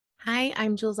Hi,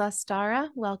 I'm Jules Ostara.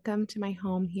 Welcome to my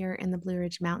home here in the Blue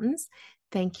Ridge Mountains.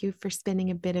 Thank you for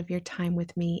spending a bit of your time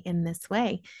with me in this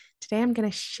way. Today I'm going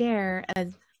to share a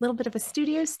little bit of a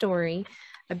studio story,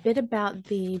 a bit about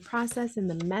the process and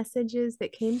the messages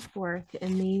that came forth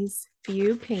in these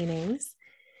few paintings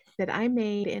that I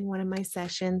made in one of my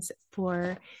sessions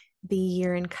for the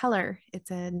Year in Color.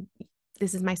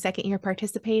 This is my second year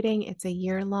participating. It's a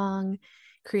year-long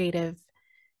creative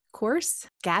course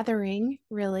gathering,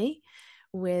 really,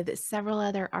 with several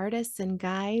other artists and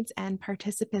guides and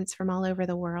participants from all over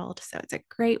the world. So it's a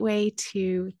great way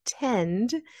to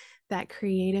tend that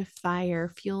creative fire,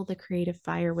 fuel the creative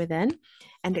fire within,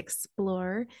 and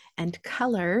explore and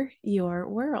color your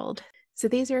world. So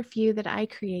these are a few that I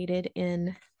created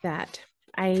in that.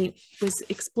 I was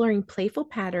exploring playful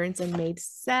patterns and made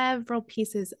several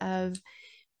pieces of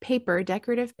paper,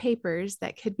 decorative papers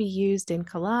that could be used in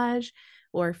collage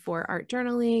or for art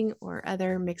journaling or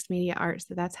other mixed media art.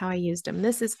 So that's how I used them.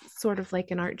 This is sort of like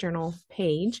an art journal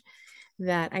page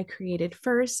that I created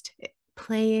first,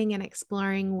 playing and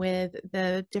exploring with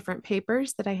the different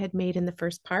papers that I had made in the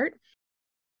first part.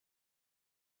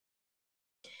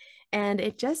 And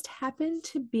it just happened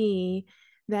to be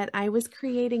that I was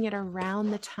creating it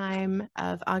around the time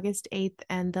of August 8th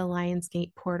and the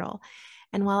Lionsgate portal.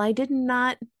 And while I did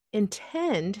not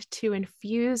intend to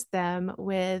infuse them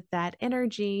with that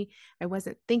energy, I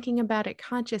wasn't thinking about it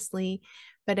consciously,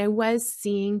 but I was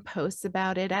seeing posts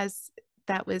about it as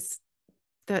it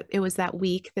was that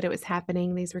week that it was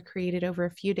happening. These were created over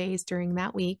a few days during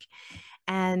that week.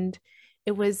 And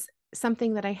it was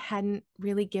something that I hadn't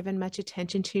really given much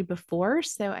attention to before.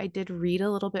 So I did read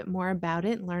a little bit more about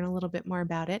it and learn a little bit more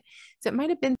about it. So it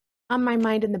might have been on my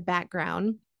mind in the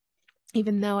background,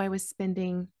 even though I was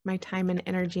spending my time and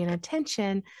energy and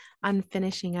attention on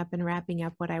finishing up and wrapping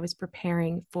up what I was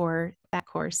preparing for that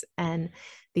course and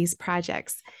these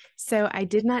projects. So I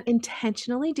did not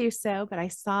intentionally do so, but I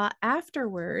saw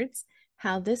afterwards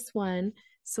how this one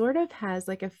sort of has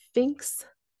like a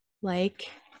sphinx-like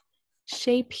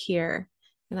shape here.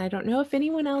 And I don't know if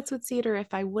anyone else would see it or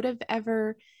if I would have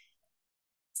ever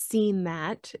seen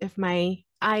that, if my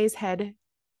eyes had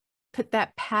put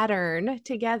that pattern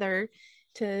together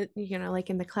to, like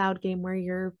in the cloud game where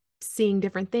you're seeing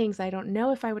different things. I don't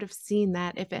know if I would have seen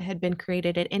that if it had been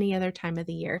created at any other time of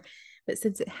the year. But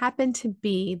since it happened to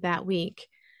be that week,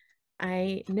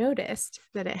 I noticed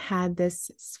that it had this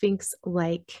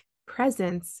sphinx-like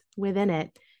presence within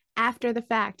it after the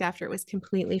fact, after it was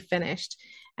completely finished.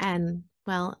 And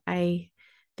well, I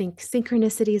think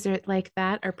synchronicities are like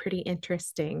that are pretty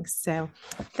interesting. So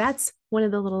that's one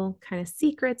of the little kind of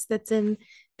secrets that's in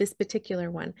this particular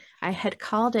one. I had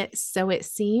called it So It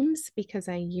Seems because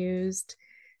I used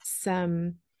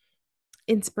some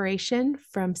inspiration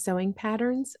from sewing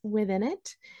patterns within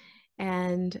it.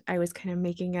 And I was kind of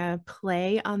making a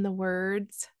play on the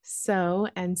words sew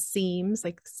and seams,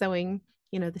 like sewing,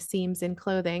 the seams in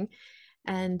clothing.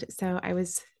 And so I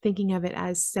was thinking of it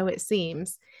as So It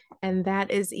Seems. And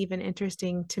that is even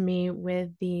interesting to me with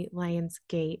the Lion's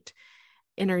Gate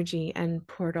energy and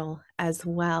portal as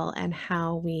well, and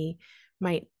how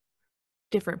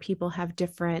different people have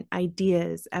different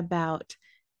ideas about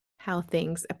how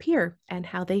things appear and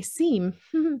how they seem.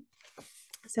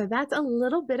 So that's a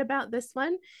little bit about this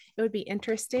one. It would be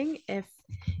interesting if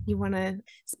you want to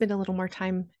spend a little more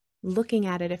time looking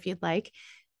at it, if you'd like,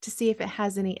 to see if it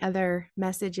has any other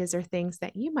messages or things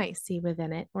that you might see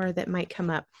within it or that might come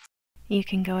up. You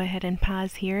can go ahead and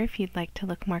pause here if you'd like to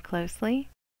look more closely.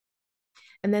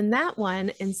 And then that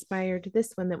one inspired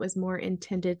this one that was more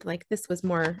intended, like this was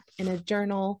more in a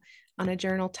journal, on a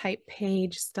journal type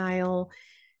page style,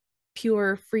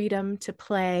 pure freedom to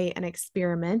play and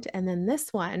experiment. And then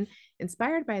this one,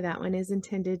 inspired by that one, is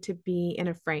intended to be in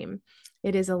a frame.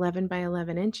 It is 11 by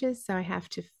 11 inches, so I have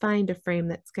to find a frame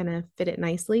that's going to fit it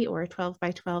nicely, or a 12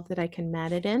 by 12 that I can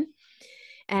mat it in.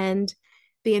 And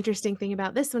the interesting thing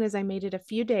about this one is I made it a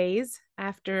few days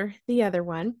after the other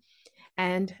one.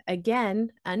 And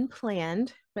again,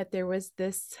 unplanned, but there was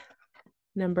this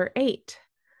number 8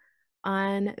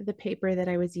 on the paper that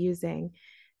I was using.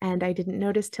 And I didn't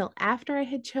notice till after I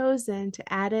had chosen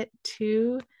to add it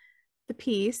to the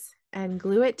piece and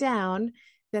glue it down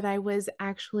that I was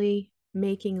actually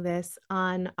making this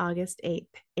on August 8th,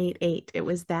 8/8. It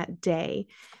was that day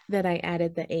that I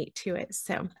added the 8 to it.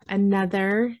 So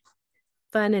another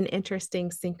fun and interesting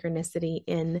synchronicity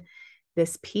in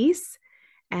this piece.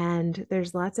 And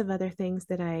there's lots of other things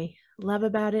that I love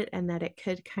about it and that it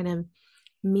could kind of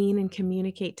mean and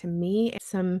communicate to me.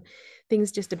 Some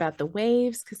things just about the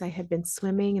waves, because I had been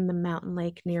swimming in the mountain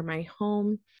lake near my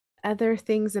home other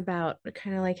things about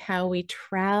kind of like how we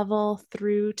travel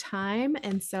through time.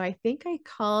 And so I think I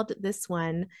called this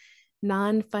one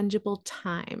non-fungible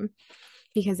time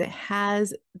because it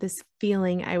has this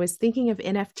feeling. I was thinking of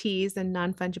NFTs and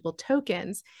non-fungible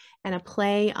tokens and a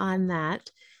play on that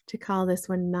to call this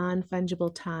one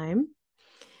non-fungible time.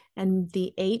 And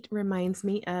the 8 reminds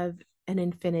me of an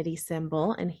infinity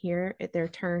symbol. And here they're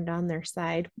turned on their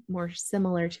side, more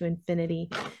similar to infinity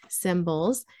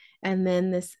symbols. And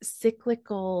then this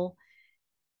cyclical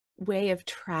way of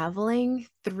traveling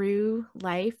through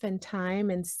life and time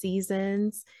and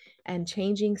seasons and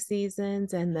changing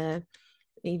seasons. And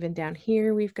even down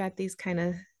here, we've got these kind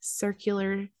of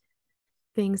circular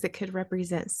things that could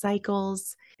represent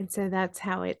cycles. And so that's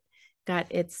how it got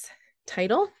its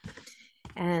title.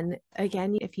 And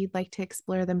again, if you'd like to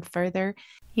explore them further,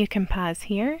 you can pause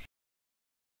here.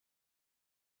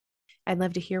 I'd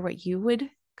love to hear what you would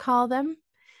call them.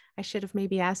 I should have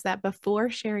maybe asked that before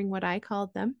sharing what I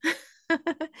called them.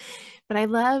 But I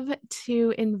love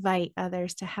to invite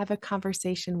others to have a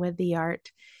conversation with the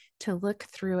art, to look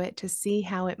through it, to see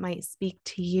how it might speak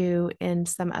to you in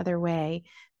some other way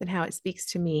than how it speaks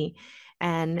to me.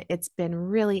 And it's been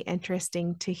really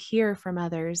interesting to hear from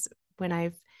others when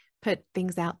I've put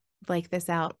things out like this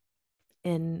out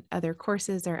in other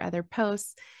courses or other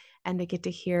posts, and to get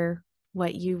to hear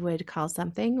what you would call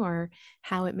something or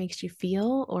how it makes you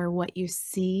feel or what you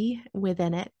see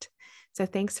within it. So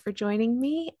thanks for joining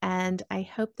me, and I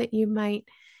hope that you might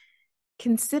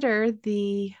consider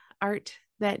the art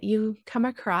that you come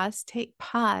across, take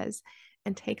pause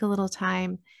and take a little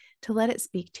time to let it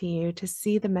speak to you, to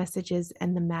see the messages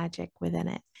and the magic within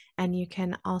it. And you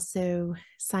can also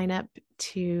sign up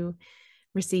to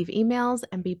receive emails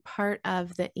and be part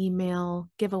of the email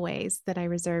giveaways that I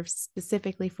reserve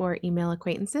specifically for email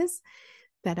acquaintances,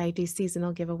 that I do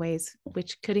seasonal giveaways,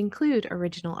 which could include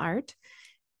original art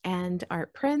and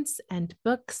art prints and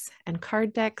books and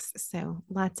card decks. So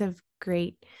lots of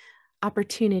great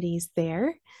opportunities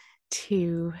there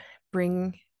to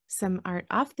bring some art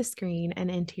off the screen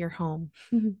and into your home.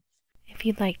 If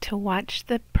you'd like to watch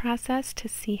the process to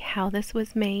see how this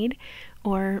was made,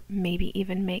 or maybe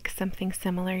even make something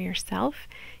similar yourself,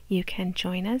 you can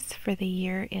join us for the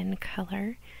Year in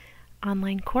Color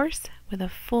online course with a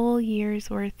full year's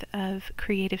worth of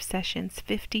creative sessions,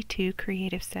 52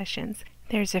 creative sessions.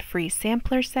 There's a free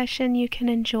sampler session you can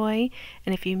enjoy,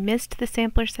 and if you missed the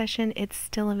sampler session, it's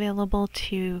still available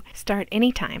to start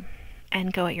anytime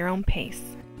and go at your own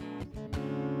pace.